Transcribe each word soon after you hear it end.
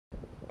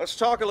Let's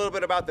talk a little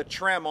bit about the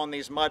trim on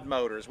these mud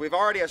motors. We've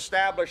already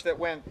established that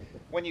when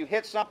you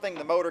hit something,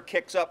 the motor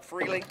kicks up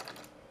freely.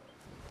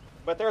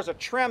 But there's a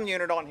trim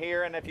unit on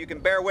here, and if you can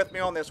bear with me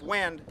on this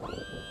wind,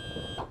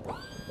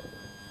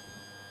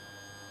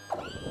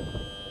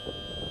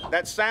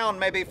 that sound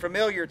may be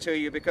familiar to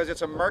you because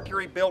it's a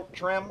Mercury-built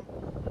trim.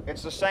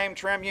 It's the same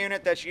trim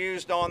unit that's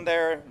used on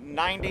their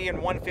 90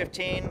 and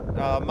 115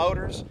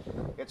 motors.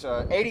 It's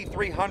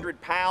 8,300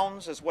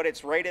 pounds is what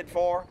it's rated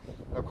for.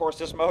 Of course,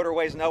 this motor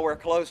weighs nowhere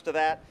close to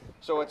that.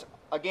 So it's,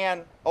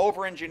 again,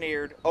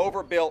 over-engineered,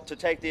 overbuilt to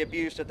take the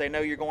abuse that they know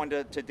you're going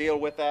to deal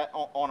with that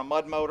on a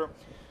mud motor.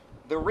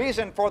 The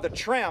reason for the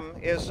trim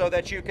is so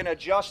that you can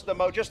adjust the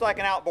motor, just like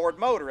an outboard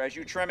motor, as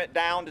you trim it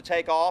down to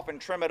take off and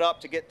trim it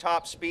up to get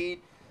top speed.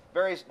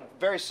 Very,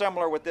 very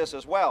similar with this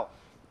as well.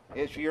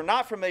 If you're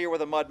not familiar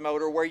with a mud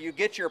motor, where you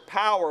get your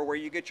power, where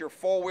you get your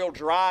four-wheel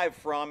drive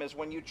from, is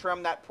when you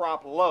trim that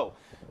prop low.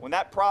 When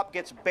that prop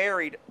gets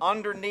buried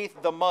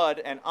underneath the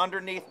mud and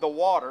underneath the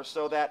water,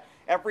 so that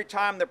every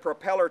time the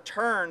propeller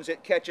turns,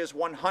 it catches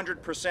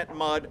 100%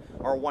 mud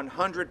or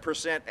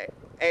 100%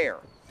 air.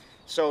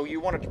 So you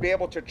want to be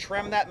able to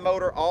trim that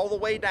motor all the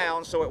way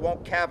down so it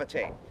won't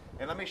cavitate.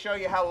 And let me show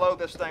you how low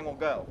this thing will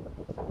go.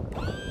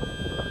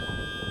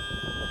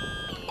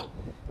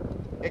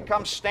 It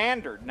comes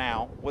standard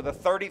now with a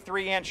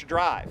 33-inch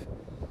drive.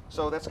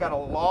 So that's got a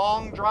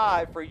long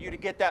drive for you to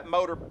get that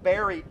motor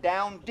buried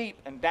down deep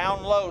and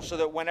down low so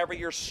that whenever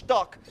you're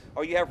stuck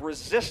or you have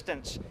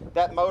resistance,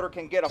 that motor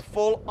can get a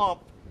full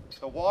ump.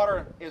 The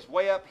water is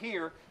way up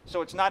here,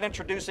 so it's not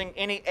introducing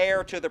any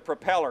air to the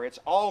propeller. It's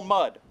all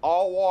mud,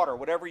 all water,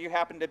 whatever you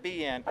happen to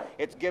be in,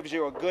 it gives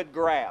you a good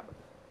grab.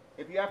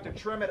 If you have to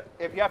trim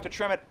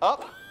it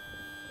up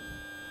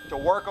to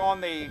work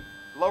on the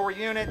lower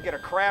unit, get a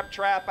crab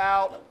trap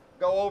out,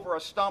 go over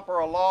a stump or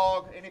a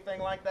log, anything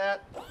like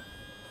that,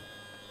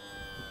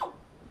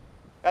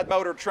 that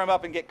motor trim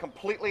up and get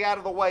completely out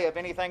of the way of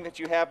anything that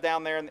you have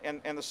down there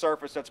in the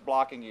surface that's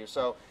blocking you.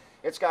 So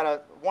it's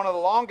got one of the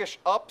longest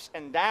ups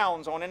and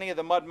downs on any of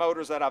the mud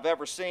motors that I've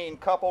ever seen,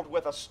 coupled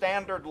with a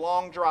standard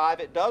long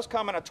drive. It does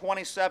come in a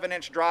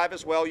 27-inch drive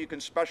as well. You can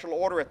special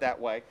order it that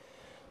way,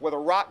 with a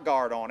rock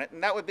guard on it,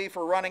 and that would be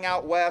for running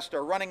out west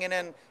or running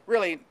in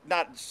really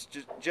not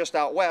just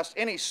out west,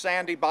 any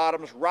sandy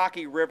bottoms,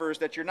 rocky rivers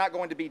that you're not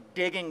going to be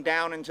digging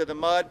down into the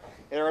mud.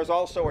 There is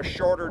also a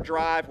shorter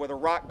drive with a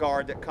rock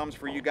guard that comes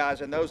for you guys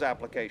in those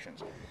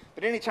applications.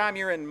 But anytime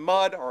you're in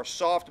mud or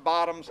soft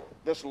bottoms,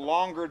 this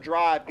longer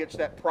drive gets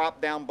that prop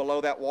down below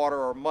that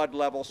water or mud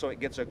level so it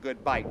gets a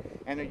good bite.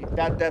 And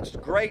that's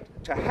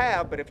great to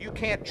have, but if you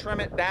can't trim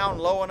it down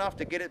low enough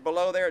to get it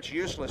below there, it's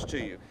useless to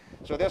you.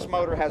 So this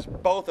motor has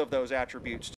both of those attributes.